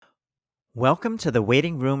Welcome to the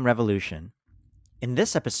Waiting Room Revolution. In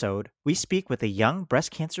this episode, we speak with a young breast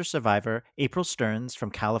cancer survivor, April Stearns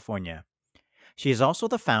from California. She is also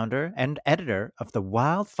the founder and editor of the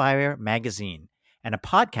Wildfire magazine and a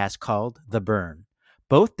podcast called The Burn,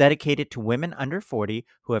 both dedicated to women under 40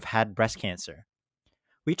 who have had breast cancer.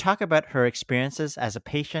 We talk about her experiences as a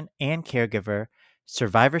patient and caregiver,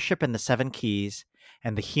 survivorship in the 7 Keys,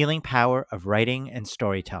 and the healing power of writing and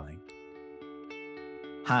storytelling.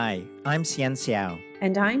 Hi, I'm Xian Xiao.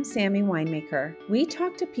 And I'm Sammy Winemaker. We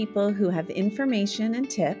talk to people who have information and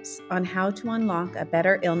tips on how to unlock a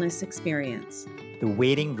better illness experience. The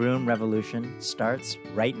Waiting Room Revolution starts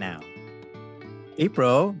right now.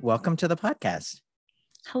 April, welcome to the podcast.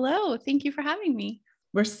 Hello, thank you for having me.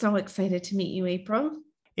 We're so excited to meet you, April.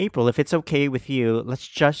 April, if it's okay with you, let's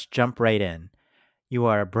just jump right in. You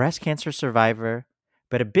are a breast cancer survivor,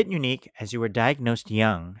 but a bit unique as you were diagnosed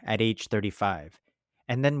young at age 35.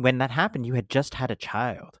 And then when that happened, you had just had a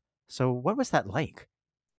child. So what was that like?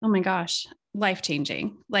 Oh my gosh,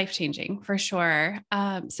 life-changing for sure.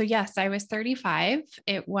 So yes, I was 35.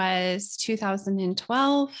 It was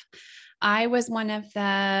 2012. I was one of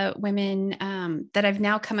the women that I've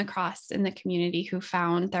now come across in the community who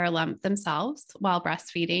found their lump themselves while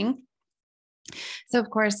breastfeeding. So of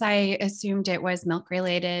course I assumed it was milk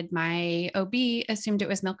related. My OB assumed it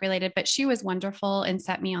was milk related, but she was wonderful and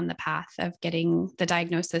set me on the path of getting the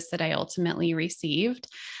diagnosis that I ultimately received,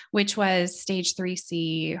 which was stage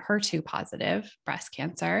 3C HER2 positive breast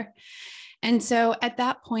cancer. And so at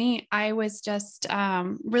that point, I was just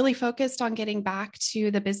really focused on getting back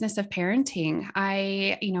to the business of parenting.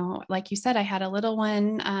 Like you said, I had a little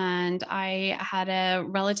one and I had a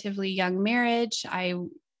relatively young marriage.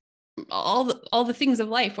 All the things of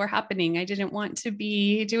life were happening. I didn't want to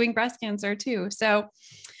be doing breast cancer too. So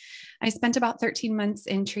I spent about 13 months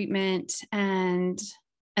in treatment and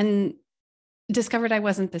discovered I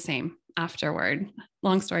wasn't the same afterward.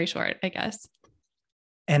 Long story short, I guess.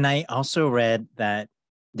 And I also read that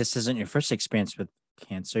this isn't your first experience with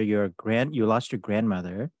cancer. You lost your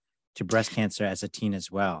grandmother to breast cancer as a teen as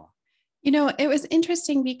well. You know, it was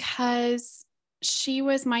interesting because she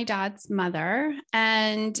was my dad's mother.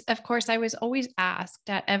 And of course, I was always asked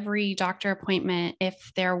at every doctor appointment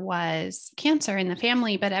if there was cancer in the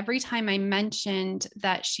family. But every time I mentioned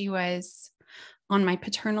that she was on my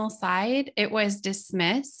paternal side, it was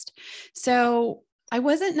dismissed. So I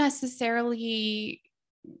wasn't necessarily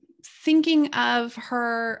thinking of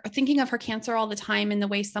her cancer all the time in the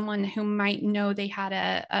way someone who might know they had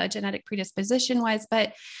a genetic predisposition was,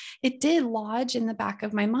 but it did lodge in the back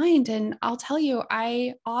of my mind. And I'll tell you,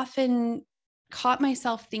 I often caught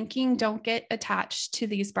myself thinking, don't get attached to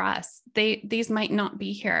these breasts. These might not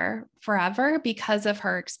be here forever because of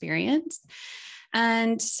her experience.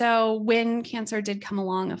 And so when cancer did come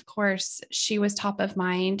along, of course, she was top of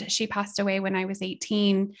mind. She passed away when I was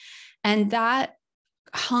 18. And that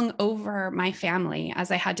hung over my family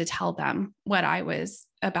as I had to tell them what I was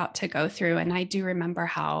about to go through. And I do remember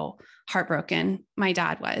how heartbroken my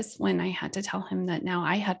dad was when I had to tell him that now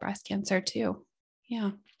I had breast cancer too.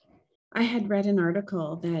 Yeah. I had read an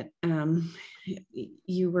article that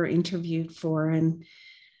you were interviewed for and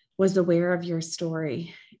was aware of your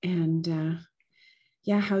story and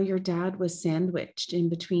how your dad was sandwiched in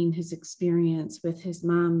between his experience with his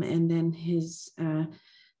mom and then his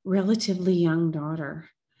relatively young daughter.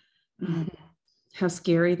 How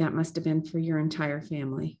scary that must have been for your entire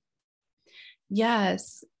family.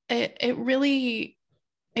 Yes, it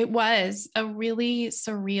was a really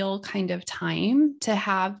surreal kind of time to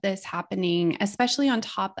have this happening, especially on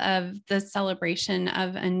top of the celebration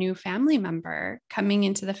of a new family member coming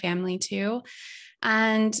into the family too.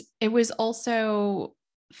 And it was also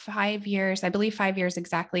 5 years, I believe 5 years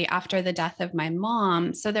exactly after the death of my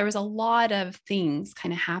mom. So there was a lot of things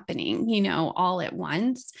kind of happening, all at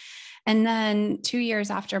once. And then 2 years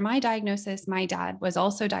after my diagnosis, my dad was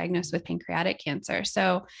also diagnosed with pancreatic cancer.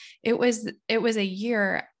 So it was a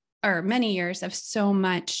year or many years of so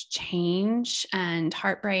much change and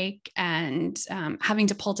heartbreak and having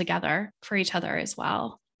to pull together for each other as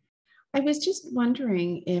well. I was just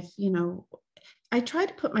wondering if, I try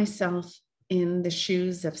to put myself in the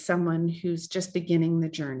shoes of someone who's just beginning the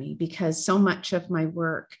journey, because so much of my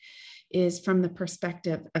work is from the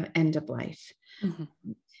perspective of end of life.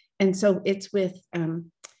 Mm-hmm. And so it's with,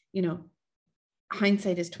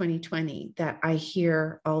 hindsight is 2020 that I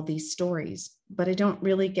hear all these stories, but I don't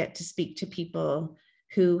really get to speak to people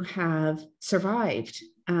who have survived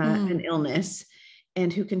an illness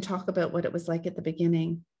and who can talk about what it was like at the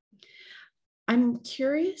beginning. I'm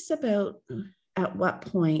curious about at what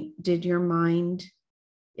point did your mind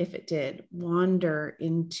if it did, wander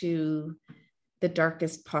into the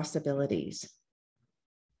darkest possibilities?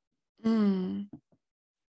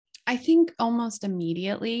 I think almost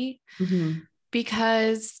immediately,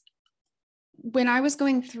 because when I was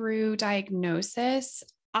going through diagnosis,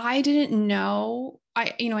 I didn't know,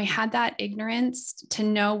 I had that ignorance to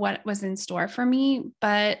know what was in store for me,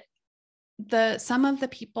 but some of the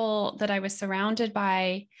people that I was surrounded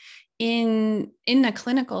by in a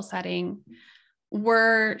clinical setting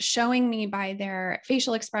were showing me by their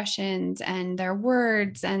facial expressions and their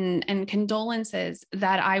words and condolences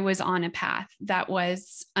that I was on a path that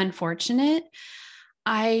was unfortunate.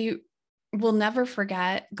 I will never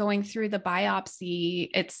forget going through the biopsy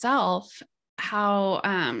itself, how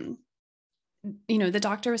the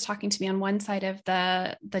doctor was talking to me on one side of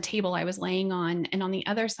the table I was laying on, and on the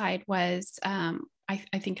other side was I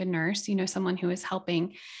think a nurse, someone who was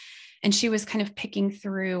helping, and she was kind of picking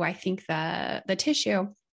through, I think, the tissue.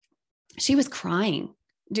 She was crying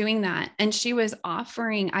doing that, and she was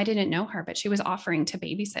offering, I didn't know her, but she was offering to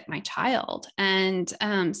babysit my child. And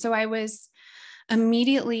so I was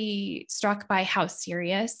immediately struck by how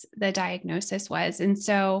serious the diagnosis was. And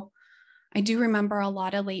so I do remember a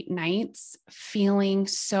lot of late nights feeling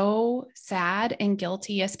so sad and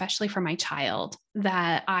guilty, especially for my child,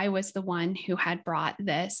 that I was the one who had brought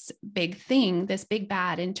this big thing, this big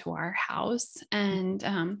bad into our house. And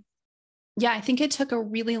I think it took a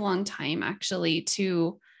really long time actually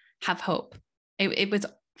to have hope. It was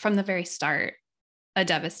from the very start a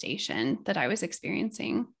devastation that I was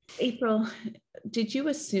experiencing. April, did you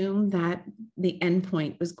assume that the end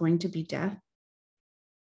point was going to be death?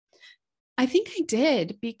 I think I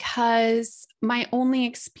did, because my only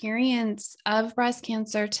experience of breast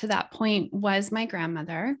cancer to that point was my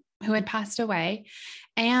grandmother, who had passed away.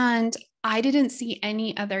 And I didn't see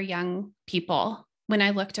any other young people when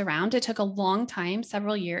I looked around. It took a long time,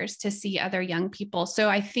 several years, to see other young people. So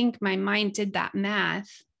I think my mind did that math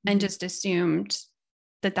and just assumed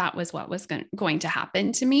that that was what was going to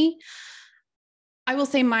happen to me. I will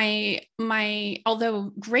say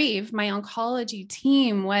although grave, my oncology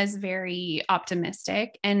team was very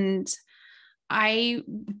optimistic, and I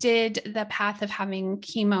did the path of having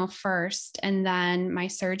chemo first and then my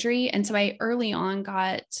surgery. And so I early on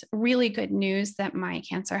got really good news that my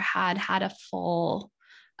cancer had a full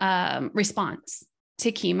response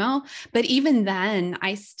to chemo. But even then,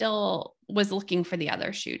 I still was looking for the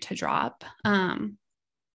other shoe to drop.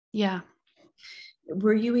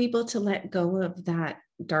 Were you able to let go of that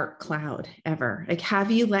dark cloud ever? Like, have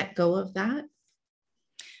you let go of that?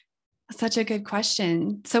 Such a good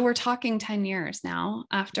question. So we're talking 10 years now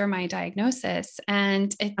after my diagnosis.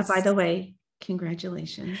 And by the way,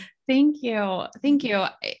 congratulations. Thank you. Thank you.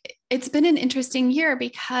 It's been an interesting year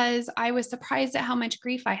because I was surprised at how much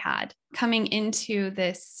grief I had coming into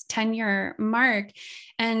this 10-year mark.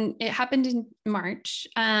 And it happened in March.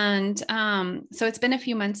 And so it's been a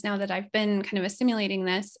few months now that I've been kind of assimilating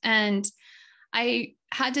this. And I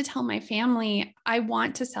had to tell my family, I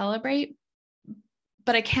want to celebrate,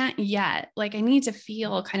 but I can't yet. Like, I need to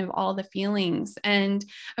feel kind of all the feelings. And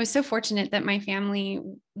I was so fortunate that my family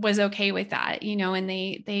was okay with that, and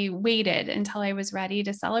they waited until I was ready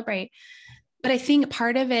to celebrate. But I think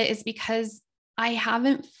part of it is because I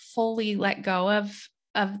haven't fully let go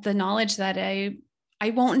of the knowledge that I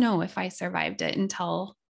won't know if I survived it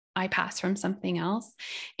until I pass from something else.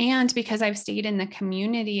 And because I've stayed in the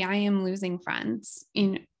community, I am losing friends.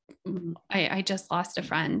 I just lost a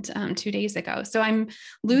friend 2 days ago. So I'm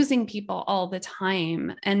losing people all the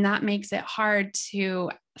time. And that makes it hard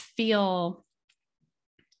to feel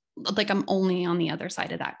like I'm only on the other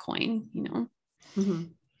side of that coin,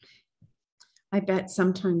 I bet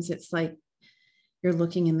sometimes it's like you're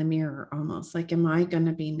looking in the mirror almost like, am I going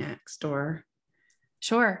to be next? Or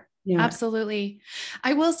sure. Yeah, absolutely.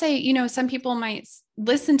 I will say, some people might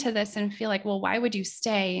listen to this and feel like, well, why would you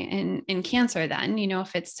stay in cancer then,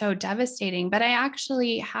 if it's so devastating? But I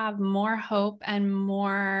actually have more hope and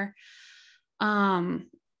more,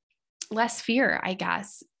 less fear, I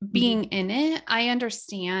guess, being in it. I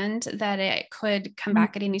understand that it could come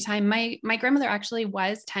back at any time. My grandmother actually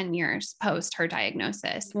was 10 years post her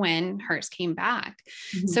diagnosis when hers came back.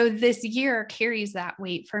 So this year carries that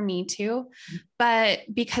weight for me too. But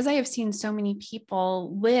because I have seen so many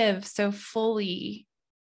people live so fully,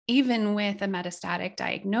 even with a metastatic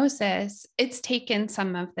diagnosis, it's taken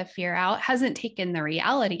some of the fear out, hasn't taken the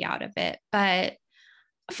reality out of it. But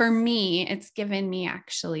for me, it's given me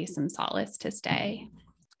actually some solace to stay.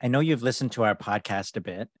 I know you've listened to our podcast a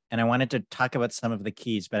bit, and I wanted to talk about some of the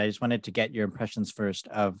keys, but I just wanted to get your impressions first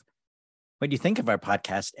of what you think of our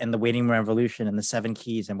podcast and the waiting room revolution and the 7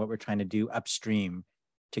 keys and what we're trying to do upstream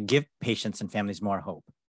to give patients and families more hope?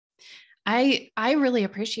 I really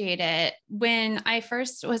appreciate it. When I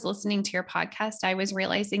first was listening to your podcast, I was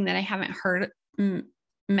realizing that I haven't heard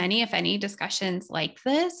many, if any, discussions like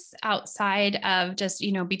this outside of just,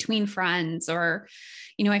 between friends or,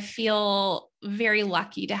 I feel very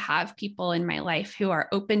lucky to have people in my life who are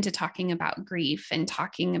open to talking about grief and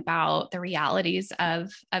talking about the realities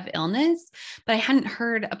of illness. But I hadn't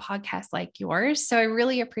heard a podcast like yours. So I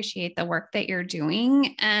really appreciate the work that you're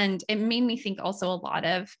doing. And it made me think also a lot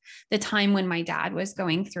of the time when my dad was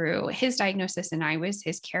going through his diagnosis and I was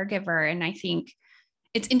his caregiver. And I think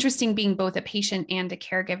it's interesting being both a patient and a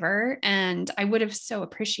caregiver. And I would have so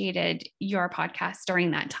appreciated your podcast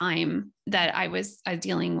during that time that I was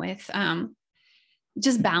dealing with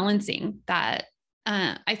just balancing that.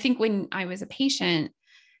 I think when I was a patient,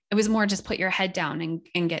 it was more just put your head down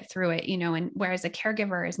and get through it, and whereas a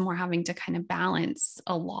caregiver is more having to kind of balance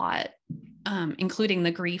a lot, including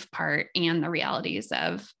the grief part and the realities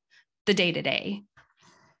of the day-to-day.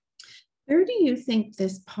 Where do you think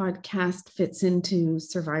this podcast fits into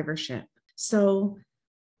survivorship? So,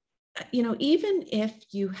 even if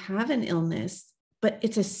you have an illness, but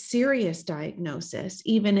it's a serious diagnosis,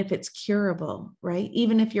 even if it's curable, right?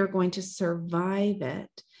 Even if you're going to survive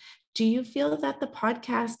it, do you feel that the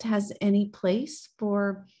podcast has any place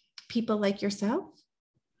for people like yourself?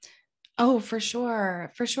 Oh, for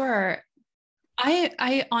sure. For sure.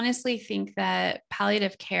 I honestly think that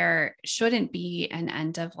palliative care shouldn't be an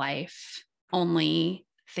end of life only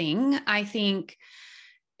thing. I think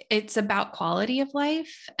it's about quality of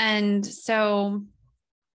life. And so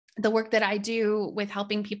the work that I do with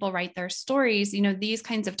helping people write their stories, these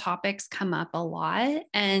kinds of topics come up a lot.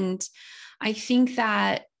 And I think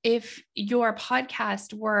that if your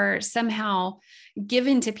podcast were somehow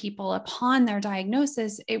given to people upon their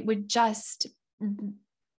diagnosis, it would just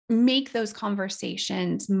make those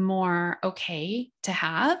conversations more okay to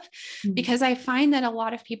have, because I find that a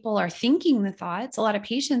lot of people are thinking the thoughts, a lot of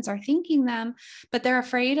patients are thinking them, but they're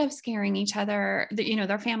afraid of scaring each other,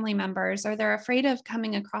 their family members, or they're afraid of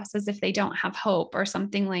coming across as if they don't have hope or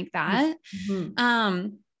something like that.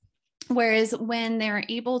 Whereas when they're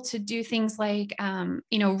able to do things like,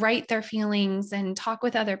 write their feelings and talk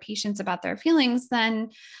with other patients about their feelings, then,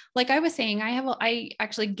 like I was saying, I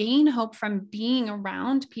actually gain hope from being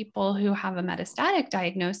around people who have a metastatic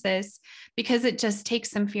diagnosis, because it just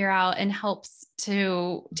takes some fear out and helps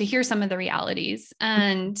to hear some of the realities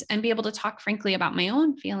and be able to talk frankly about my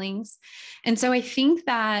own feelings. And so I think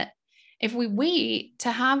that if we wait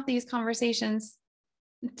to have these conversations,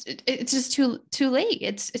 it's just too late.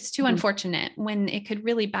 It's too unfortunate when it could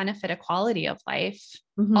really benefit a quality of life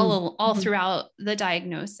all throughout the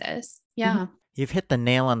diagnosis. Yeah. You've hit the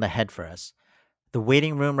nail on the head for us. The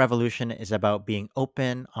waiting room revolution is about being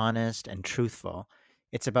open, honest, and truthful.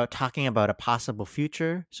 It's about talking about a possible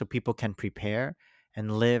future so people can prepare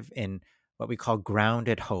and live in what we call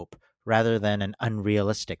grounded hope rather than an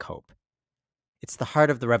unrealistic hope. It's the heart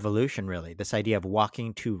of the revolution, really, this idea of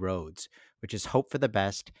walking two roads, which is hope for the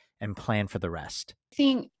best and plan for the rest. I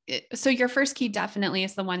think so. Your first key definitely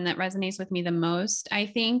is the one that resonates with me the most. I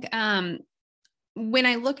think when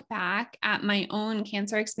I look back at my own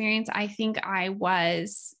cancer experience, I think I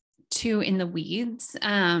was too in the weeds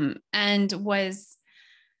and was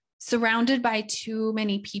surrounded by too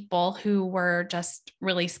many people who were just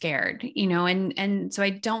really scared, and so I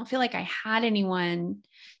don't feel like I had anyone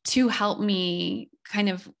to help me kind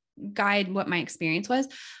of guide what my experience was.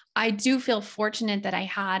 I do feel fortunate that I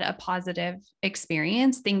had a positive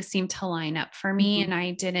experience. Things seemed to line up for me, and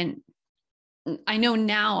I know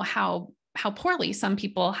now how poorly some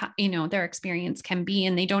people, their experience can be,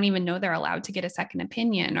 and they don't even know they're allowed to get a second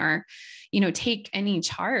opinion or, take any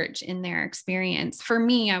charge in their experience. For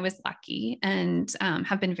me, I was lucky and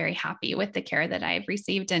have been very happy with the care that I've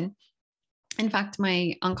received. And in fact,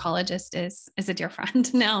 my oncologist is a dear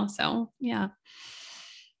friend now. So yeah.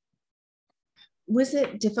 Was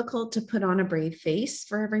it difficult to put on a brave face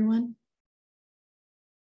for everyone?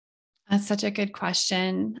 That's such a good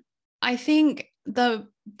question. I think the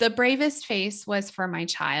bravest face was for my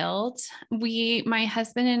child. My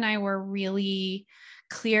husband and I were really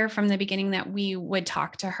clear from the beginning that we would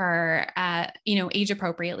talk to her at, age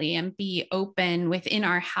appropriately and be open within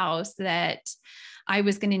our house, that I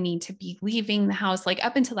was going to need to be leaving the house. Like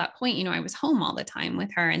up until that point, I was home all the time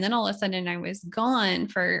with her. And then all of a sudden I was gone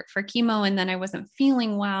for chemo. And then I wasn't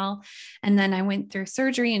feeling well. And then I went through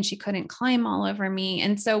surgery and she couldn't climb all over me.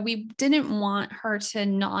 And so we didn't want her to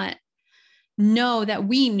not know that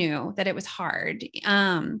we knew that it was hard.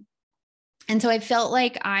 And so I felt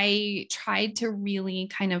like I tried to really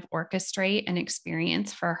kind of orchestrate an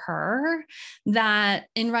experience for her that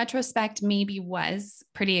in retrospect maybe was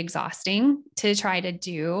pretty exhausting to try to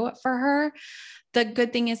do for her. The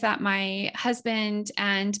good thing is that my husband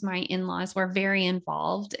and my in-laws were very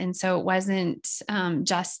involved. And so it wasn't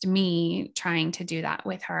just me trying to do that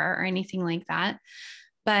with her or anything like that.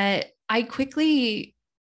 But I quickly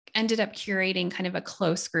ended up curating kind of a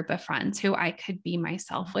close group of friends who I could be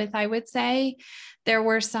myself with, I would say. There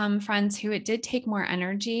were some friends who it did take more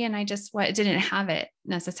energy and I just didn't have it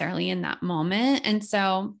necessarily in that moment. And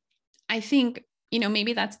so I think,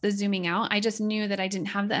 maybe that's the zooming out. I just knew that I didn't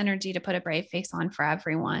have the energy to put a brave face on for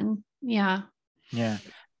everyone. Yeah. Yeah.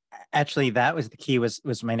 Actually, that was the key, was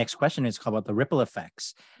my next question. Is called about the ripple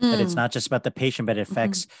effects, that it's Mm. not just about the patient, but it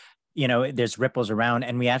affects, there's ripples around.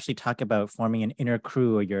 And we actually talk about forming an inner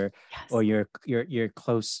crew, or Yes. your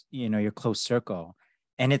close, your close circle.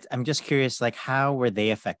 And I'm just curious, like, how were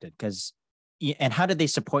they affected? And how did they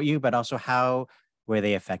support you, but also how were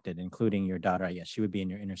they affected, including your daughter? I guess she would be in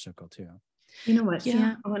your inner circle too. You know what, Yeah.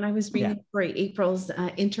 Sam, when I was Yeah. reading for April's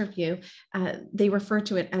interview, they refer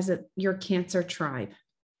to it as your cancer tribe.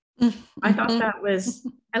 I thought that was,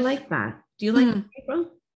 I like that. Do you like that,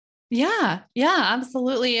 April? Yeah,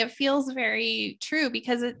 absolutely. It feels very true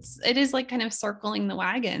because it is like kind of circling the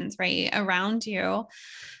wagons right around you.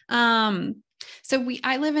 Um, so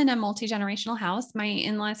I live in a multi-generational house. My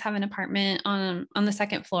in-laws have an apartment on the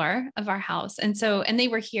second floor of our house. And they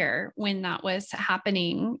were here when that was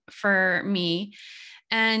happening for me.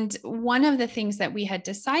 And one of the things that we had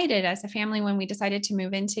decided as a family when we decided to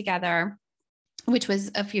move in together, which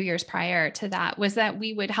was a few years prior to that, was that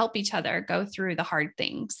we would help each other go through the hard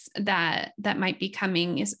things that might be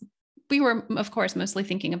coming. We were, of course, mostly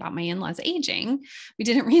thinking about my in-laws aging. We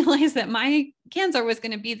didn't realize that my cancer was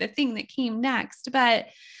going to be the thing that came next, but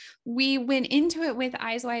we went into it with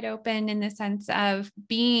eyes wide open in the sense of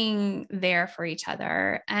being there for each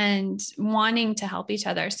other and wanting to help each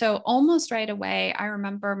other. So almost right away, I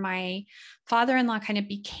remember my father-in-law kind of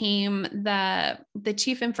became the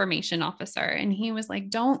chief information officer. And he was like,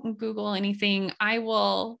 don't Google anything.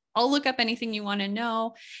 I'll look up anything you want to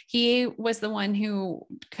know. He was the one who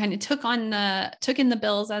kind of took in the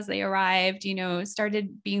bills as they arrived,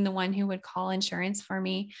 started being the one who would call insurance for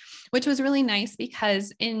me, which was really nice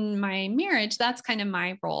because in my marriage, that's kind of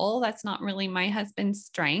my role. That's not really my husband's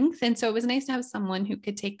strength. And so it was nice to have someone who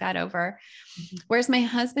could take that over. Whereas my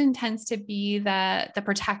husband tends to be the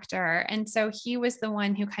protector. And so he was the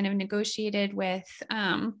one who kind of negotiated with,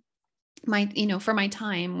 for my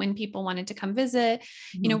time when people wanted to come visit,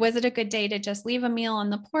 was it a good day to just leave a meal on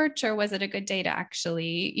the porch, or was it a good day to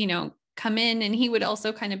actually, come in? And he would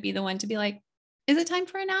also kind of be the one to be like, is it time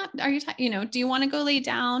for a nap? Are you, do you want to go lay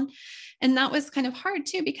down? And that was kind of hard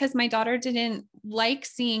too, because my daughter didn't like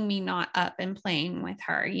seeing me not up and playing with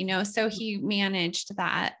her, so he managed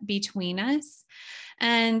that between us.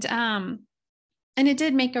 And it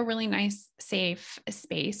did make a really nice, safe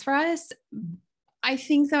space for us. I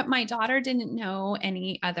think that my daughter didn't know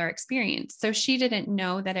any other experience. So she didn't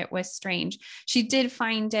know that it was strange. She did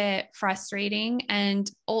find it frustrating. And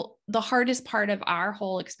the hardest part of our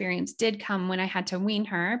whole experience did come when I had to wean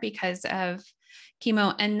her because of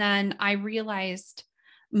chemo. And then I realized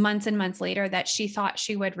months and months later that she thought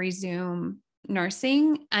she would resume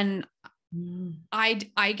nursing. And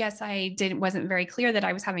I guess I wasn't very clear that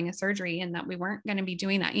I was having a surgery and that we weren't going to be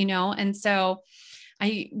doing that, And so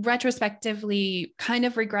I retrospectively kind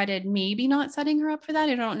of regretted maybe not setting her up for that.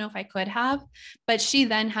 I don't know if I could have, but she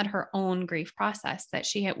then had her own grief process that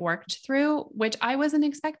she had worked through, which I wasn't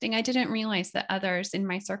expecting. I didn't realize that others in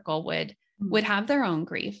my circle would have their own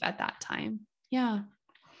grief at that time. Yeah.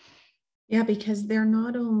 Yeah, because they're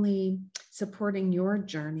not only supporting your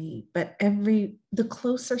journey, but the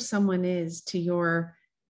closer someone is to your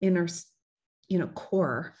inner,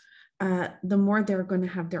 core, the more they're going to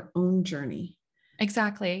have their own journey.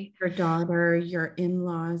 Exactly. Your daughter, your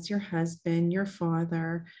in-laws, your husband, your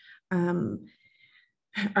father,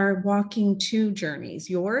 are walking two journeys,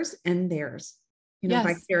 yours and theirs, Yes.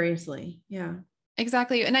 vicariously. Yeah.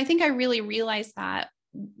 Exactly. And I think I really realized that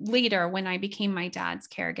later when I became my dad's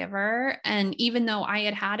caregiver. And even though I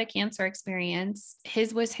had had a cancer experience,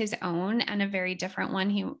 his was his own and a very different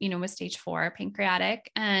one. He, was stage 4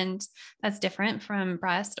 pancreatic, and that's different from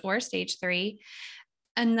breast or stage 3.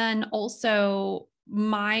 And then also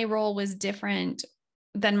my role was different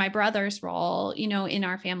than my brother's role, in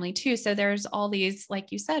our family too. So there's all these,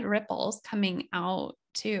 like you said, ripples coming out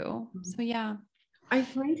too. So yeah. I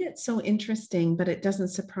find it so interesting, but it doesn't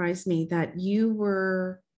surprise me that you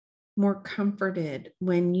were more comforted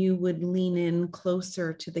when you would lean in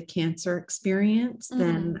closer to the cancer experience Mm-hmm.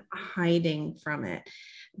 than hiding from it,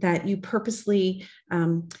 that you purposely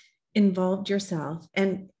involved yourself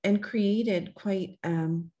and created quite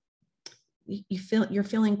you're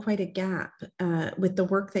feeling quite a gap with the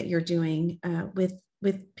work that you're doing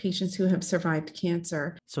with patients who have survived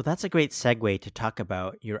cancer. So that's a great segue to talk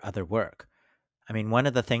about your other work. I mean, one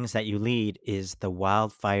of the things that you lead is the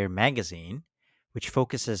Wildfire magazine, which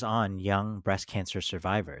focuses on young breast cancer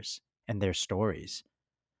survivors and their stories.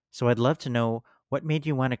 So I'd love to know what made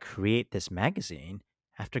you want to create this magazine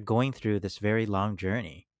after going through this very long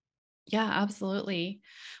journey. Yeah, absolutely.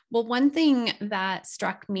 Well, one thing that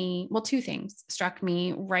struck me, well, two things struck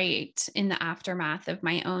me right in the aftermath of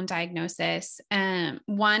my own diagnosis.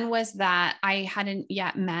 One was that I hadn't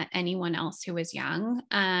yet met anyone else who was young.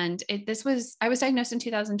 And I was diagnosed in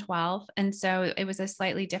 2012. And so it was a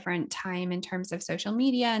slightly different time in terms of social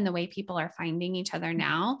media and the way people are finding each other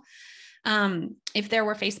now. If there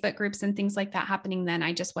were Facebook groups and things like that happening, then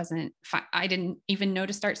I just I didn't even know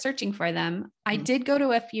to start searching for them. I did go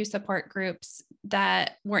to a few support groups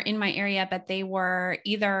that were in my area, but they were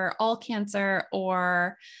either all cancer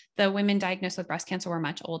or the women diagnosed with breast cancer were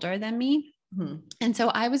much older than me. Mm-hmm. And so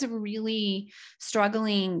I was really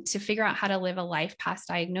struggling to figure out how to live a life past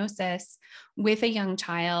diagnosis with a young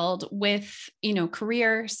child, with,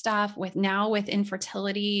 career stuff, with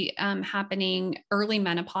infertility happening, early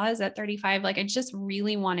menopause at 35. Like I just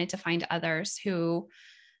really wanted to find others who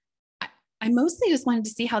I mostly just wanted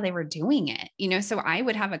to see how they were doing it, so I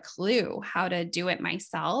would have a clue how to do it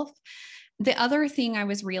myself. The other thing I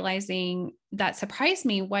was realizing that surprised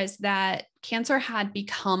me was that cancer had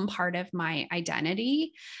become part of my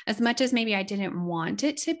identity. As much as maybe I didn't want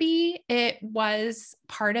it to be, it was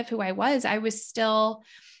part of who I was. I was still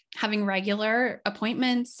having regular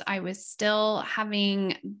appointments. I was still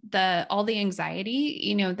having all the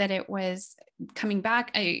anxiety, that it was coming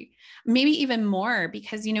back. Maybe even more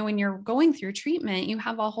because, when you're going through treatment, you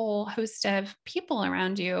have a whole host of people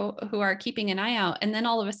around you who are keeping an eye out. And then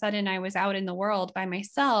all of a sudden I was out in the world by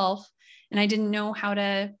myself and I didn't know how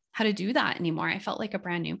to do that anymore. I felt like a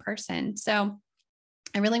brand new person. So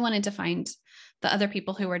I really wanted to find the other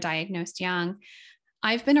people who were diagnosed young.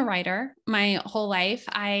 I've been a writer my whole life.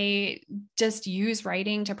 I just use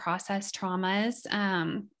writing to process traumas.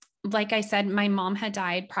 Like I said, my mom had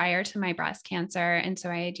died prior to my breast cancer. And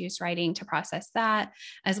so I had used writing to process that,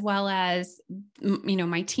 as well as,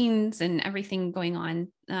 my teens and everything going on.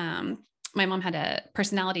 My mom had a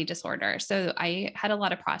personality disorder. So I had a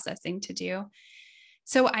lot of processing to do.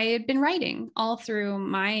 So I had been writing all through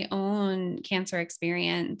my own cancer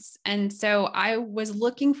experience. And so I was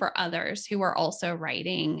looking for others who were also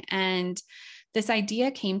writing. And this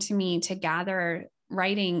idea came to me to gather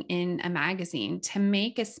writing in a magazine, to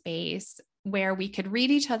make a space where we could read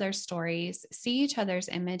each other's stories, see each other's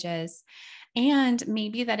images, and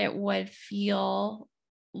maybe that it would feel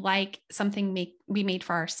like something we made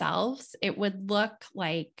for ourselves. It would look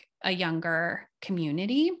like a younger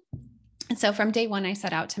community. And so from day one, I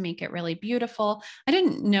set out to make it really beautiful. I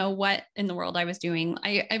didn't know what in the world I was doing.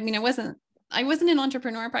 I mean, I wasn't an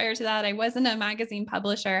entrepreneur prior to that. I wasn't a magazine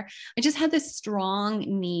publisher. I just had this strong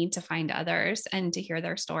need to find others and to hear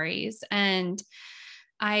their stories. And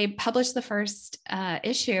I published the first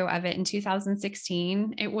issue of it in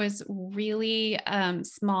 2016. It was really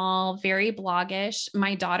small, very bloggish.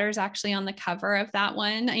 My daughter's actually on the cover of that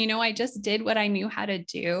one. I just did what I knew how to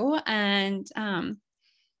do. And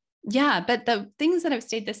yeah, but the things that have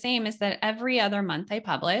stayed the same is that every other month I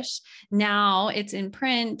publish. Now it's in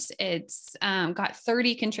print. It's got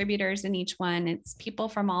 30 contributors in each one. It's people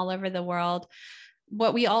from all over the world.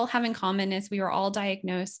 What we all have in common is we were all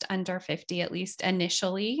diagnosed under 50, at least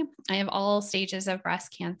initially. I have all stages of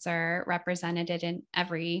breast cancer represented in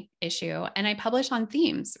every issue. And I publish on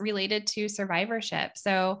themes related to survivorship.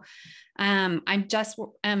 So I'm just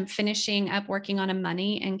finishing up working on a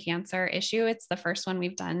money and cancer issue. It's the first one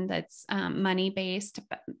we've done that's money based.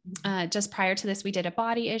 Just prior to this, we did a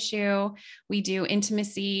body issue. We do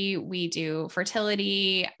intimacy. We do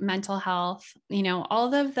fertility, mental health,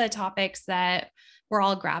 all of the topics that we're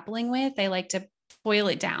all grappling with. I like to boil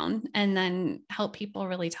it down and then help people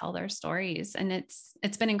really tell their stories. And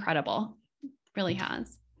it's been incredible. It really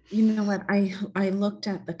has. You know what? I looked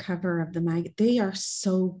at the cover of the mag. They are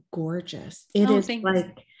so gorgeous. It Oh, is thanks.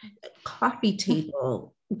 like coffee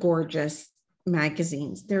table gorgeous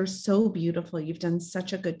magazines. They're so beautiful. You've done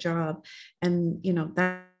such a good job. And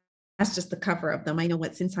that's just the cover of them. I know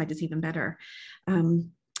what's inside is even better.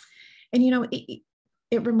 And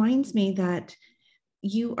it reminds me that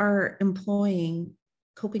you are employing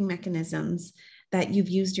coping mechanisms that you've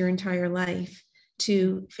used your entire life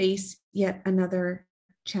to face yet another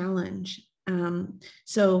challenge.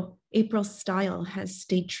 So April's style has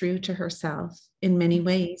stayed true to herself in many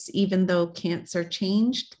ways, even though cancer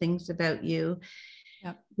changed things about you.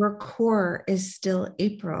 Yep. Your core is still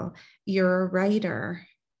April. You're a writer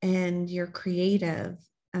and you're creative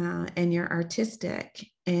and you're artistic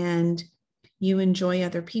and you enjoy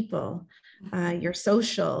other people. You're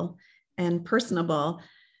social and personable.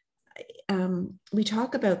 We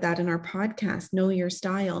talk about that in our podcast. Know your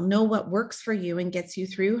style, know what works for you and gets you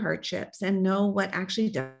through hardships, and know what actually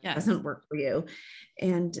doesn't work for you,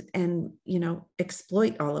 and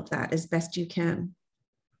exploit all of that as best you can.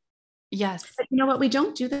 Yes. But you know what? We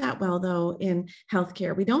don't do that well, though, in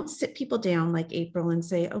healthcare. We don't sit people down like April and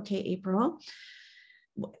say, okay, April,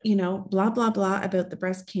 blah, blah, blah about the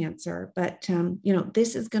breast cancer. But,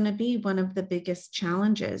 this is going to be one of the biggest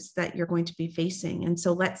challenges that you're going to be facing. And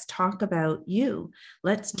so let's talk about you.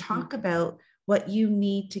 Let's talk about what you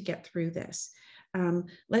need to get through this.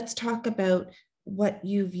 Let's talk about what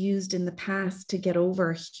you've used in the past to get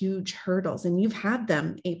over huge hurdles, and you've had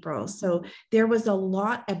them, April. So there was a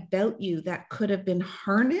lot about you that could have been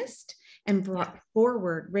harnessed and brought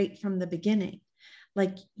forward right from the beginning.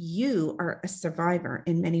 Like, you are a survivor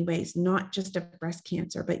in many ways, not just of breast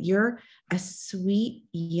cancer, but you're a sweet,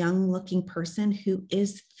 young looking person who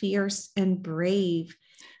is fierce and brave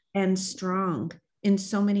and strong in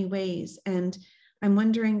so many ways. And I'm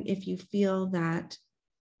wondering if you feel that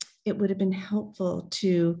it would have been helpful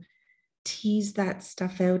to tease that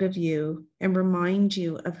stuff out of you and remind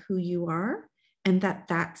you of who you are, and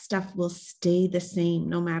that stuff will stay the same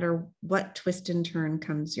no matter what twist and turn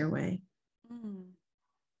comes your way.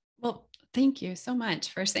 Well, thank you so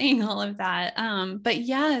much for saying all of that. But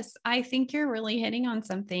yes, I think you're really hitting on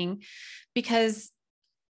something, because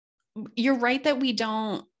you're right that we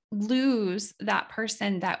don't lose that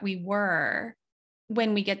person that we were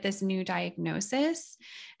when we get this new diagnosis.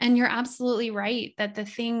 And you're absolutely right that the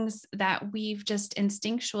things that we've just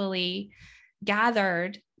instinctually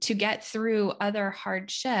gathered to get through other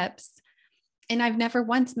hardships. And I've never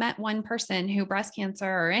once met one person who breast cancer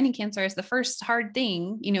or any cancer is the first hard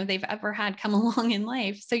thing, they've ever had come along in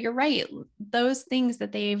life. So you're right. Those things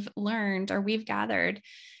that they've learned or we've gathered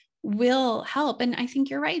will help. And I think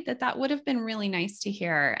you're right that would have been really nice to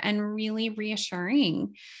hear and really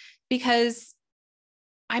reassuring, because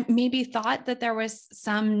I maybe thought that there was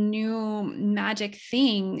some new magic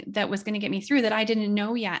thing that was going to get me through that I didn't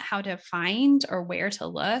know yet how to find or where to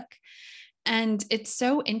look. And it's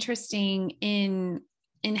so interesting in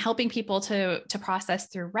helping people to process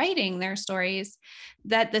through writing their stories,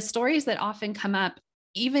 that the stories that often come up,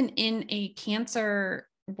 even in a cancer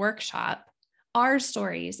workshop, are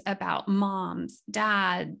stories about moms,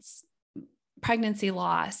 dads, pregnancy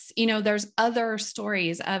loss. There's other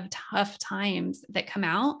stories of tough times that come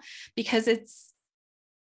out, because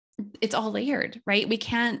it's all layered, right? We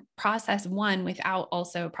can't process one without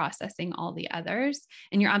also processing all the others.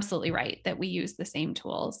 And you're absolutely right that we use the same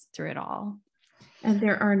tools through it all. And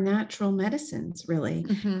there are natural medicines, really.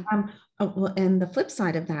 And the flip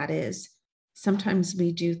side of that is sometimes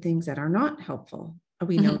we do things that are not helpful.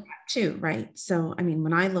 We know that too, right? So,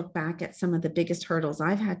 when I look back at some of the biggest hurdles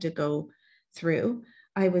I've had to go through,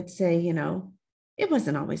 I would say, it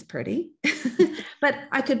wasn't always pretty, but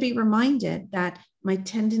I could be reminded that my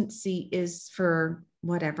tendency is for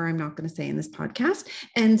whatever I'm not going to say in this podcast.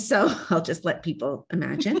 And so I'll just let people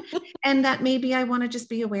imagine. And that maybe I want to just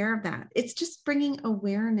be aware of that. It's just bringing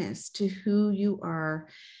awareness to who you are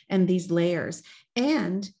and these layers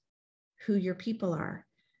and who your people are.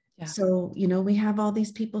 Yeah. So, we have all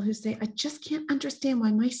these people who say, I just can't understand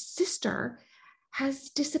why my sister has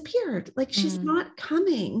disappeared. Like, she's not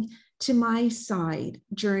coming to my side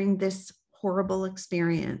during this horrible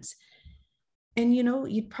experience. And,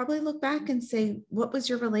 you'd probably look back and say, what was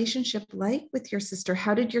your relationship like with your sister?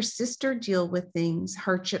 How did your sister deal with things,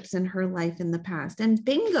 hardships in her life in the past? And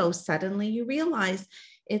bingo, suddenly you realize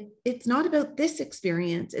it's not about this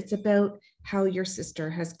experience. It's about how your sister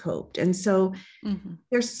has coped. And so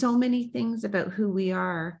there's so many things about who we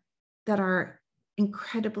are that are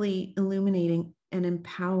incredibly illuminating and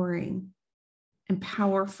empowering and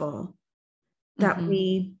powerful, that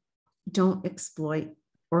we don't exploit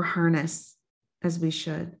or harness as we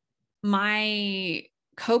should. My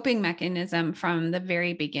coping mechanism from the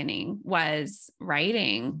very beginning was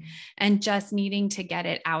writing and just needing to get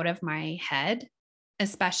it out of my head,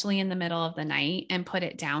 especially in the middle of the night, and put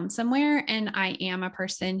it down somewhere. And I am a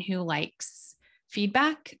person who likes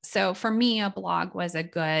feedback. So for me, a blog was a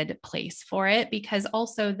good place for it, because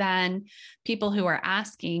also then people who are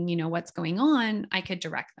asking, what's going on, I could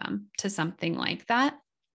direct them to something like that.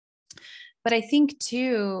 But I think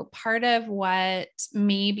too, part of what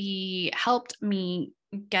maybe helped me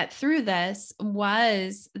get through this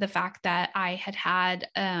was the fact that I had had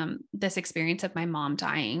this experience of my mom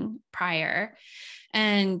dying prior.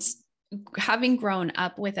 And having grown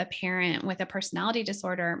up with a parent with a personality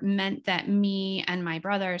disorder meant that me and my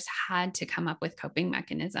brothers had to come up with coping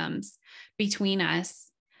mechanisms between us.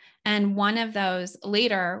 And one of those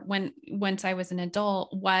later, once I was an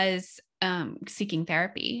adult, was seeking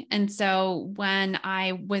therapy. And so when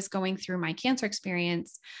I was going through my cancer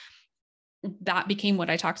experience, that became what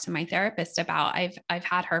I talked to my therapist about. I've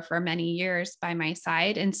had her for many years by my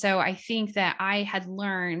side. And so I think that I had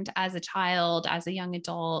learned as a child, as a young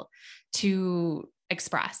adult, to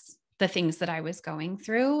express the things that I was going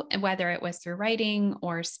through, and whether it was through writing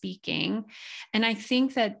or speaking. And I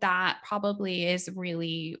think that that probably is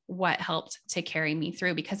really what helped to carry me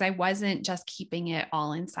through, because I wasn't just keeping it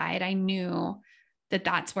all inside. I knew that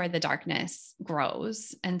that's where the darkness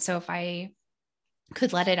grows. And so if I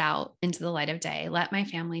could let it out into the light of day, let my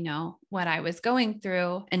family know what I was going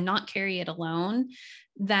through and not carry it alone,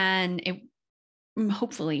 then it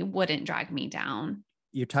hopefully wouldn't drag me down.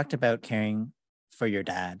 You talked about caring for your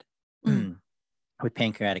dad with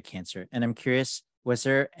pancreatic cancer. And I'm curious, was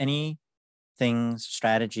there any things,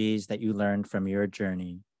 strategies that you learned from your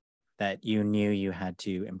journey that you knew you had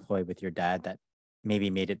to employ with your dad that maybe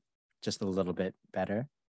made it just a little bit better?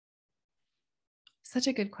 Such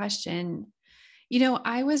a good question.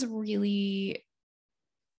 I was really,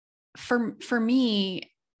 for me,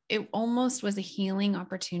 it almost was a healing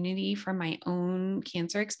opportunity from my own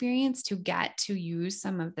cancer experience to get to use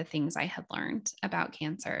some of the things I had learned about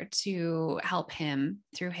cancer to help him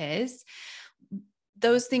through his.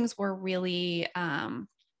 Those things were really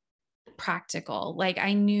practical. Like,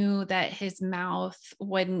 I knew that his mouth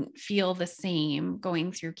wouldn't feel the same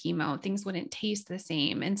going through chemo. Things wouldn't taste the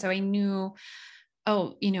same. And so I knew,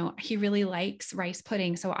 oh, he really likes rice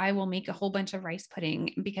pudding, so I will make a whole bunch of rice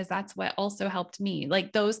pudding, because that's what also helped me.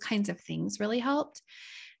 Like, those kinds of things really helped.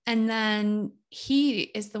 And then he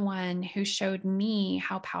is the one who showed me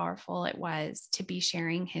how powerful it was to be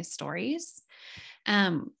sharing his stories.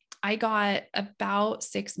 I got about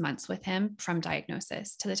 6 months with him from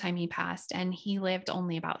diagnosis to the time he passed, and he lived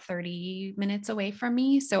only about 30 minutes away from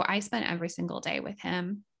me. So I spent every single day with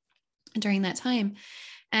him during that time.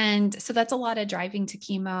 And so that's a lot of driving to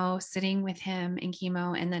chemo, sitting with him in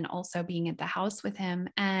chemo, and then also being at the house with him.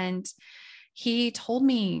 And he told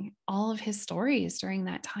me all of his stories during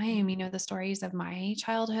that time, the stories of my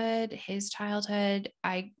childhood, his childhood.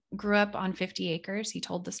 I grew up on 50 acres. He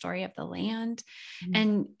told the story of the land.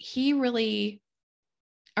 And he really,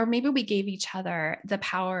 or maybe we gave each other the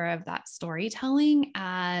power of that storytelling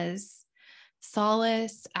as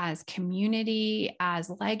solace, as community,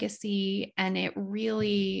 as legacy. And it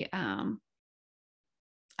really, I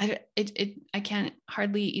can't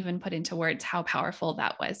hardly even put into words how powerful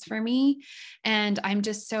that was for me. And I'm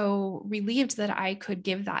just so relieved that I could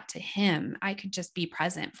give that to him. I could just be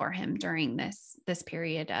present for him during this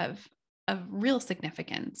period of real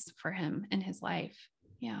significance for him in his life.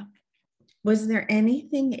 Yeah. Was there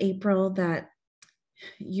anything, April, that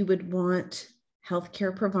you would want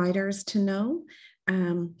healthcare providers to know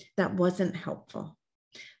that wasn't helpful?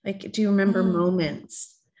 Like, do you remember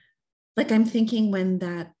moments? Like, I'm thinking when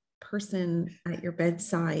that person at your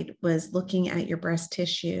bedside was looking at your breast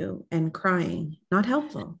tissue and crying, not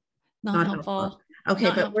helpful. Not helpful. Okay,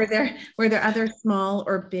 Not but helpful. were there other small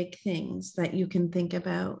or big things that you can think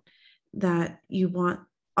about that you want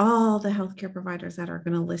all the healthcare providers that are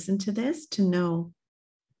going to listen to this to know?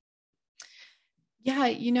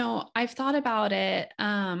 Yeah, I've thought about it.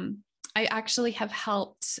 I actually have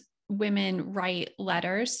helped women write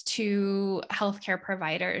letters to healthcare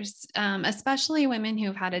providers, especially women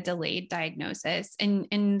who've had a delayed diagnosis.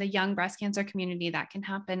 In the young breast cancer community, that can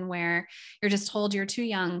happen where you're just told you're too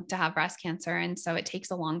young to have breast cancer. And so it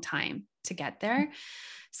takes a long time to get there.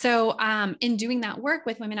 So in doing that work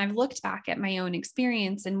with women, I've looked back at my own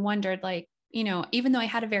experience and wondered, like, even though I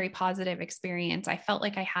had a very positive experience, I felt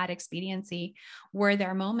like I had expediency. Were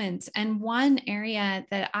there moments? And one area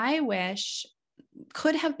that I wish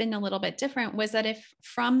could have been a little bit different was that if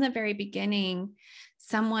from the very beginning,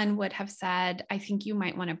 someone would have said, I think you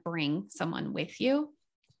might want to bring someone with you.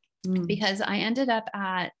 Because I ended up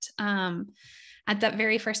at that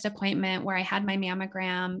very first appointment where I had my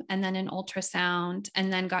mammogram and then an ultrasound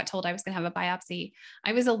and then got told I was going to have a biopsy.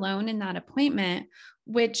 I was alone in that appointment,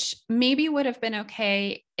 which maybe would have been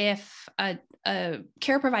okay if a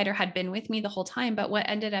care provider had been with me the whole time. But what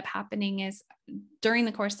ended up happening is during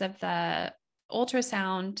the course of the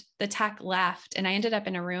ultrasound, the tech left and I ended up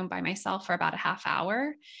in a room by myself for about a half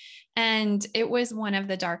hour. And it was one of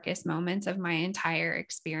the darkest moments of my entire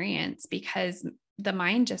experience because the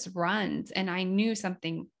mind just runs and I knew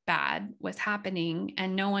something bad was happening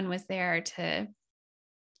and no one was there to,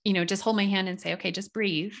 just hold my hand and say, okay, just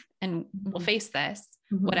breathe and we'll face this.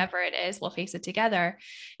 Whatever it is, we'll face it together.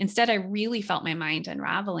 Instead, I really felt my mind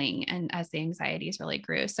unraveling and as the anxieties really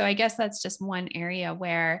grew. So I guess that's just one area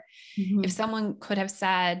where if someone could have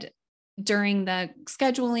said during the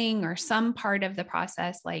scheduling or some part of the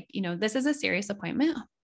process, like, this is a serious appointment,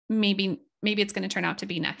 maybe it's going to turn out to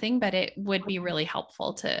be nothing, but it would be really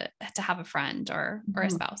helpful to have a friend or a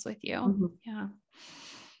spouse with you. Yeah.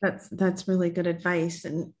 That's really good advice.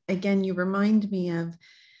 And again, you remind me of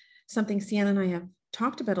something Sienna and I have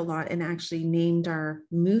talked about a lot and actually named our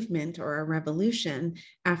movement or our revolution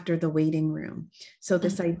after the waiting room. So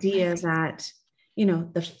this idea that,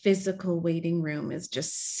 the physical waiting room is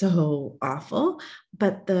just so awful,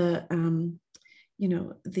 but the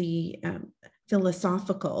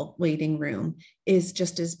philosophical waiting room is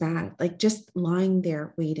just as bad, like just lying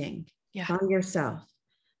there waiting by yourself.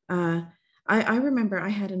 I remember I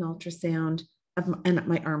had an ultrasound of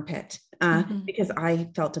my armpit because I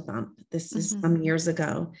felt a bump. This is some years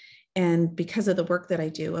ago. And because of the work that I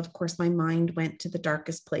do, of course, my mind went to the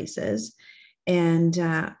darkest places. And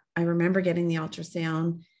I remember getting the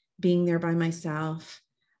ultrasound, being there by myself.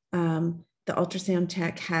 The ultrasound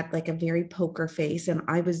tech had like a very poker face, and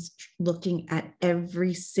I was looking at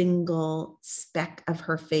every single speck of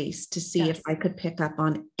her face to see if I could pick up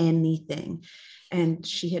on anything. And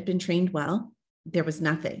she had been trained well. There was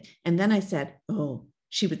nothing. And then I said, oh,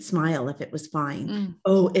 she would smile if it was fine.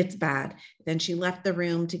 Oh, it's bad. Then she left the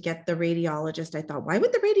room to get the radiologist. I thought, why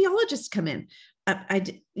would the radiologist come in?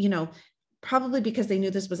 Probably because they knew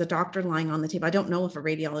this was a doctor lying on the table. I don't know if a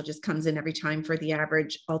radiologist comes in every time for the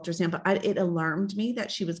average ultrasound, but it alarmed me that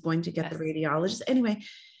she was going to get the radiologist. Anyway,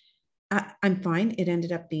 I'm fine. It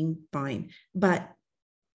ended up being fine. But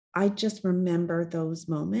I just remember those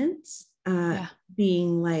moments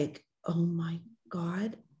being like, oh my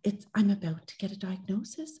God, I'm about to get a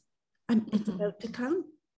diagnosis. It's about to come.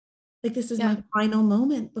 Like, this is my final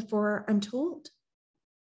moment before I'm told.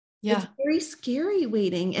 It's very scary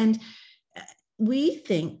waiting. And we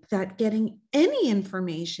think that getting any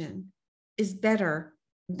information is better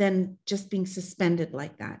than just being suspended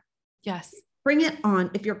like that. Yes. Bring it on.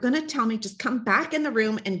 If you're going to tell me, just come back in the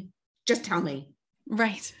room and just tell me.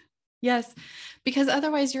 Right. Yes. Because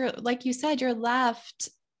otherwise you're, like you said, you're left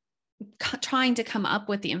trying to come up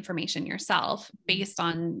with the information yourself based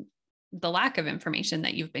on the lack of information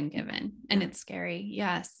that you've been given. And it's scary.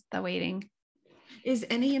 Yes. The waiting. Is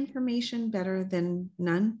any information better than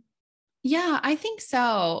none? Yeah, I think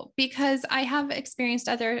so, because I have experienced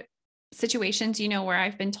other situations, where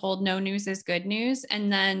I've been told no news is good news.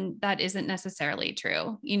 And then that isn't necessarily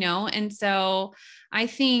true, And so I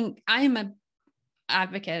think I am a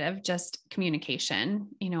advocate of just communication,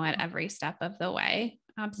 at every step of the way.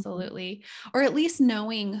 Absolutely. Or at least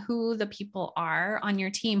knowing who the people are on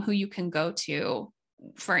your team, who you can go to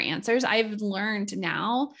for answers. I've learned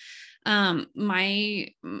now, my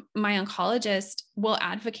oncologist will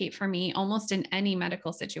advocate for me almost in any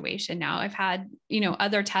medical situation. Now I've had,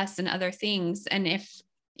 other tests and other things. And if,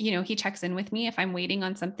 he checks in with me, if I'm waiting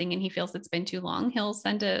on something and he feels it's been too long, he'll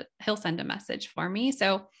send a message for me.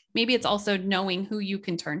 So maybe it's also knowing who you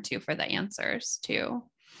can turn to for the answers too.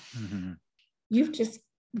 You've just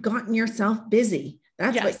gotten yourself busy.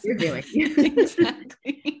 That's what you're doing.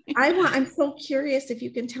 Exactly. I'm so curious if you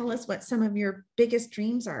can tell us what some of your biggest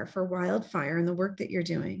dreams are for Wildfire and the work that you're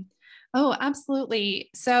doing. Oh, absolutely.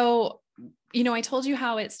 So, I told you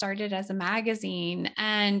how it started as a magazine,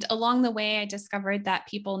 and along the way, I discovered that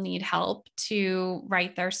people need help to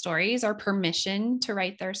write their stories or permission to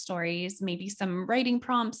write their stories, maybe some writing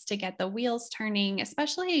prompts to get the wheels turning,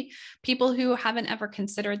 especially people who haven't ever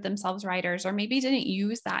considered themselves writers or maybe didn't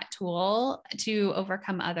use that tool to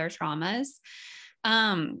overcome other traumas.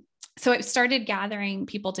 So it started gathering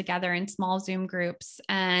people together in small Zoom groups,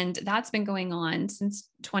 and that's been going on since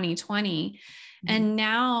 2020. And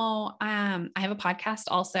now I have a podcast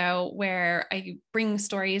also where I bring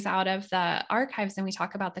stories out of the archives and we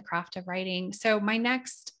talk about the craft of writing. So my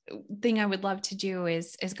next thing I would love to do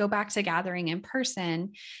is go back to gathering in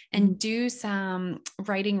person and do some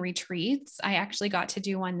writing retreats. I actually got to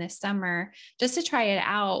do one this summer just to try it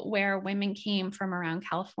out, where women came from around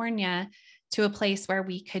California to a place where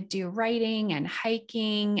we could do writing and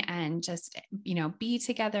hiking and just, be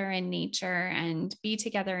together in nature and be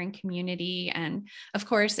together in community. And of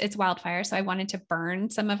course, it's wildfire. So I wanted to burn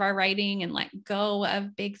some of our writing and let go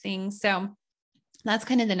of big things. So that's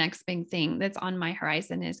kind of the next big thing that's on my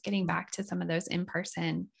horizon, is getting back to some of those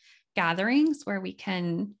in-person gatherings where we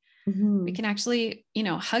can actually,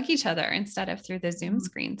 hug each other instead of through the Zoom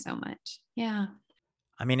screen so much. Yeah.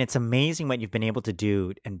 I mean, it's amazing what you've been able to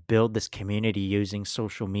do and build this community using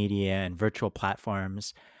social media and virtual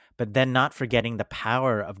platforms, but then not forgetting the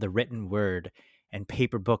power of the written word and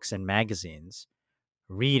paper books and magazines,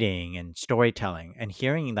 reading and storytelling, and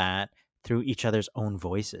hearing that through each other's own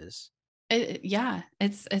voices. Yeah,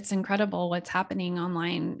 it's incredible what's happening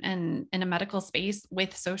online and in a medical space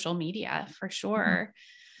with social media for sure.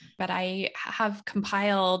 But I have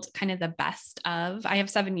compiled kind of the best of, I have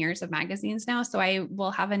 7 years of magazines now. So I will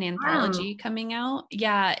have an anthology coming out.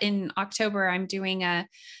 Yeah. In October, I'm doing a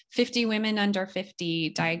 50 women under 50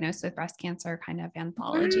 diagnosed with breast cancer kind of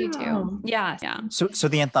anthology too. Yeah. Yeah. So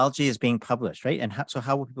the anthology is being published, right? And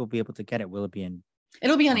how will people be able to get it? Will it be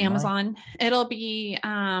It'll be on online? Amazon. It'll be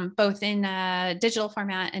both in a digital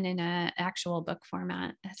format and in an actual book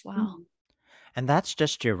format as well. And that's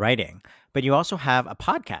just your writing, but you also have a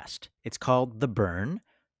podcast. It's called The Burn.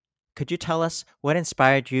 Could you tell us what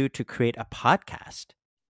inspired you to create a podcast?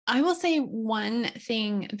 I will say one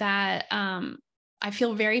thing that I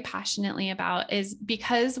feel very passionately about is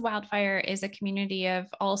because Wildfire is a community of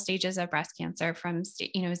all stages of breast cancer from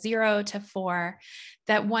 0 to 4,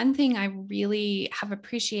 that one thing I really have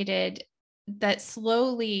appreciated, that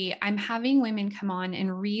slowly I'm having women come on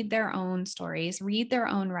and read their own stories, read their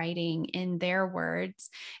own writing in their words,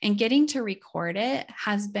 and getting to record it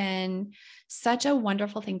has been such a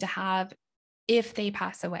wonderful thing to have if they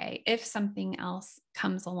pass away, if something else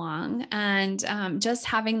comes along. And just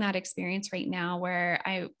having that experience right now, where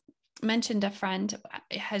I mentioned a friend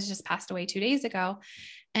has just passed away 2 days ago.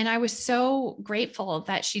 And I was so grateful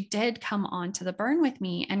that she did come on to the burn with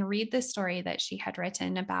me and read the story that she had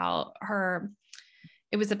written about her.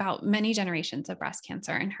 It was about many generations of breast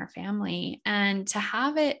cancer in her family. And to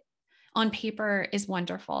have it on paper is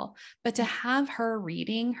wonderful, but to have her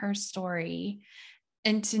reading her story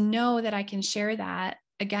and to know that I can share that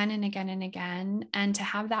again and again and again, and to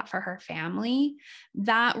have that for her family,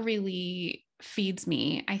 that really feeds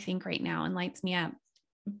me, I think, right now, and lights me up.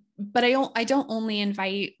 But I don't only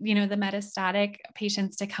invite, the metastatic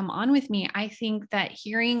patients to come on with me. I think that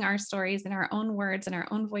hearing our stories in our own words and our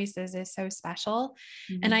own voices is so special.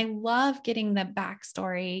 And I love getting the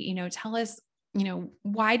backstory, tell us,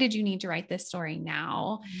 why did you need to write this story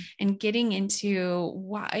now? And getting into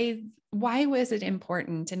why was it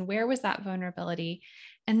important and where was that vulnerability?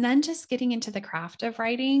 And then just getting into the craft of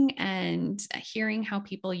writing and hearing how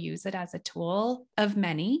people use it as a tool of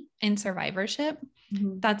many in survivorship.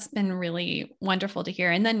 That's been really wonderful to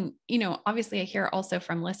hear. And then, obviously I hear also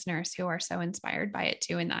from listeners who are so inspired by it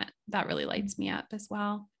too. And that really lights me up as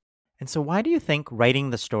well. And so why do you think writing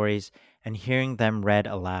the stories and hearing them read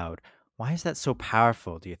aloud, why is that so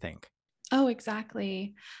powerful, do you think? Oh,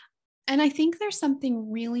 exactly. And I think there's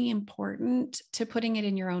something really important to putting it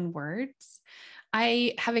in your own words.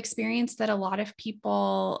 I have experienced that a lot of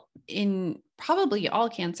people in probably all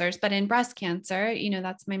cancers, but in breast cancer,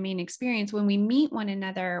 that's my main experience. When we meet one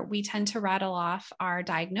another, we tend to rattle off our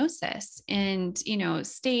diagnosis and,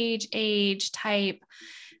 stage, age, type,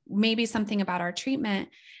 maybe something about our treatment.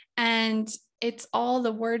 And it's all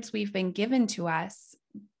the words we've been given to us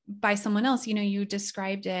by someone else. You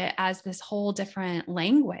described it as this whole different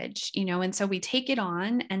language, and so we take it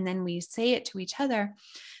on and then we say it to each other.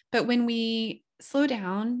 But when we slow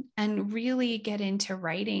down and really get into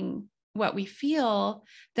writing what we feel,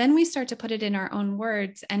 then we start to put it in our own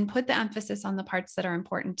words and put the emphasis on the parts that are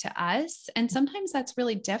important to us. And sometimes that's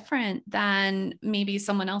really different than maybe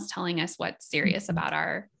someone else telling us what's serious about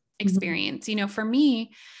our experience. For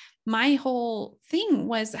me, my whole thing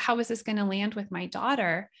was, how is this going to land with my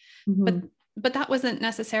daughter? But that wasn't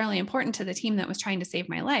necessarily important to the team that was trying to save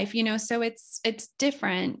my life, so it's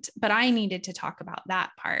different, but I needed to talk about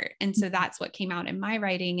that part. And so that's what came out in my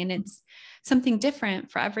writing. And it's something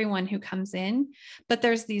different for everyone who comes in, but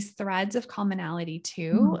there's these threads of commonality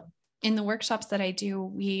too. In the workshops that I do,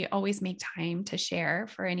 we always make time to share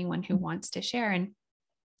for anyone who wants to share. And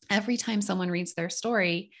every time someone reads their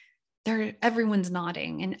story, everyone's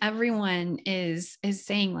nodding and everyone is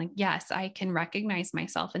saying like, yes, I can recognize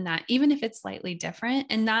myself in that, even if it's slightly different.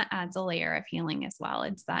 And that adds a layer of healing as well.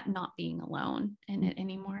 It's that not being alone in it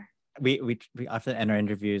anymore. We often end our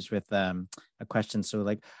interviews with a question. So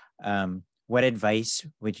like, what advice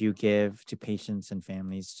would you give to patients and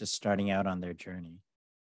families just starting out on their journey?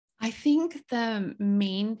 I think the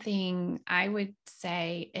main thing I would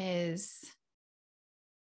say is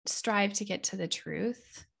strive to get to the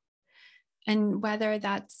truth. And whether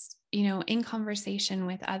that's, in conversation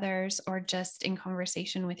with others or just in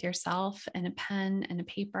conversation with yourself and a pen and a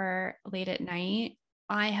paper late at night,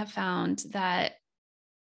 I have found that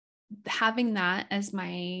having that as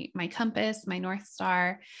my compass, my North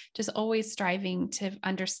Star, just always striving to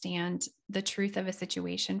understand the truth of a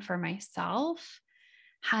situation for myself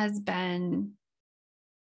has been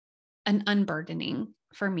an unburdening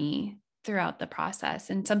for me throughout the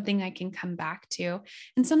process and something I can come back to.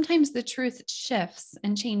 And sometimes the truth shifts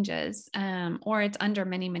and changes, or it's under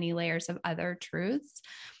many, many layers of other truths.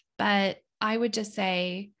 But I would just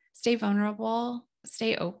say, stay vulnerable,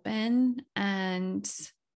 stay open, and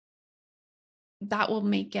that will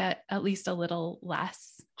make it at least a little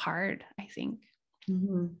less hard, I think.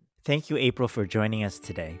 Mm-hmm. Thank you, April, for joining us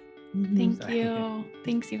today. Mm-hmm. Thank you.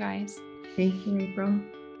 Thanks, you guys. Thank you, April.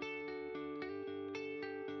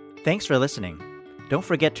 Thanks for listening. Don't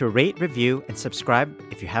forget to rate, review, and subscribe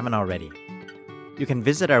if you haven't already. You can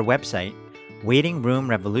visit our website,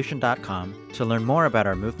 waitingroomrevolution.com, to learn more about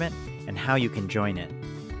our movement and how you can join it.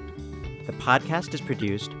 The podcast is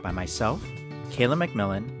produced by myself, Kayla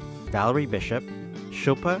McMillan, Valerie Bishop,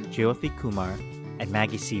 Shilpa Jyothi Kumar, and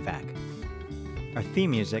Maggie Sivak. Our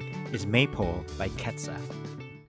theme music is Maypole by Ketsa.